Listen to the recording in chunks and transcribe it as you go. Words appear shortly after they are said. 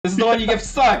This is the one you get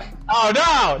stuck. Oh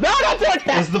no! No, not DoorDash!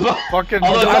 This is the Fucking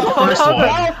Although it's not the first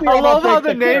one. I love how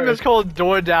the name is called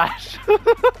DoorDash.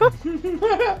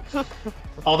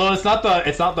 Although it's not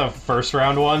the first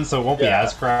round one, so it won't be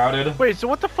as crowded. Wait, so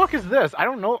what the fuck is this? I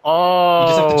don't know. Oh, You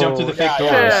just have to jump through the fake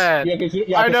doors.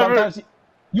 shit. I never- sometimes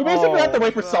you basically have to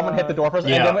wait for God. someone to hit the door first,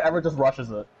 Yeah. and then whoever just rushes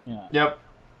it. Yeah. Yep.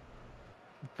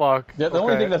 Fuck. The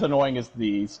only Okay. thing that's annoying is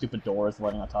the stupid doors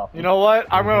letting on top. You know what?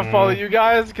 I'm gonna follow you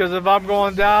guys, because if I'm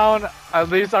going down, at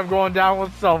least I'm going down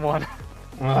with someone.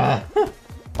 Ugh. Oh,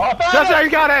 That's how you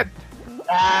got it!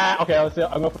 Ah, okay, let's see.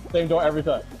 I'm going for the same door every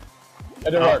time. It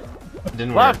didn't work. It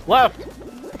didn't work. Left!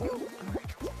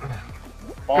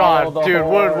 Follow God, the dude,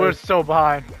 horse. we're so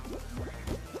behind.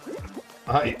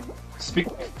 Speak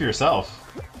for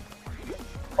yourself.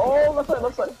 Oh,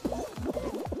 left side.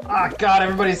 Ah, God,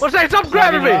 everybody's. What's that? Stop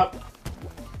grabbing me! up.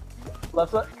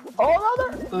 Left side. Oh,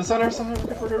 no, there. The center.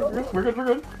 We're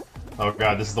good. Oh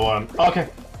God, this is the one. Okay.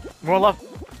 More left.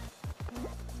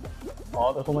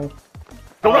 Oh, there's only.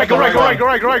 Go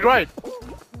right.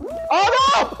 Oh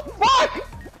no!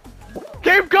 Fuck!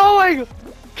 Keep going!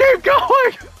 Keep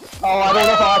going! Oh, I don't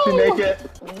know if I'll actually make it.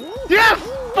 Yes!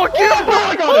 Fuck you!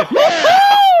 I got it! Yeah!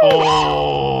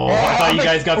 Oh, I thought you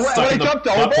guys got When stuck I in the jumped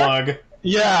butt over? plug.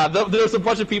 Yeah, there's a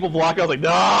bunch of people blocking. I was like, no,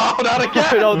 not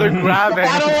again! No, they're grabbing.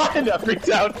 I don't want it. I freaked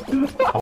out.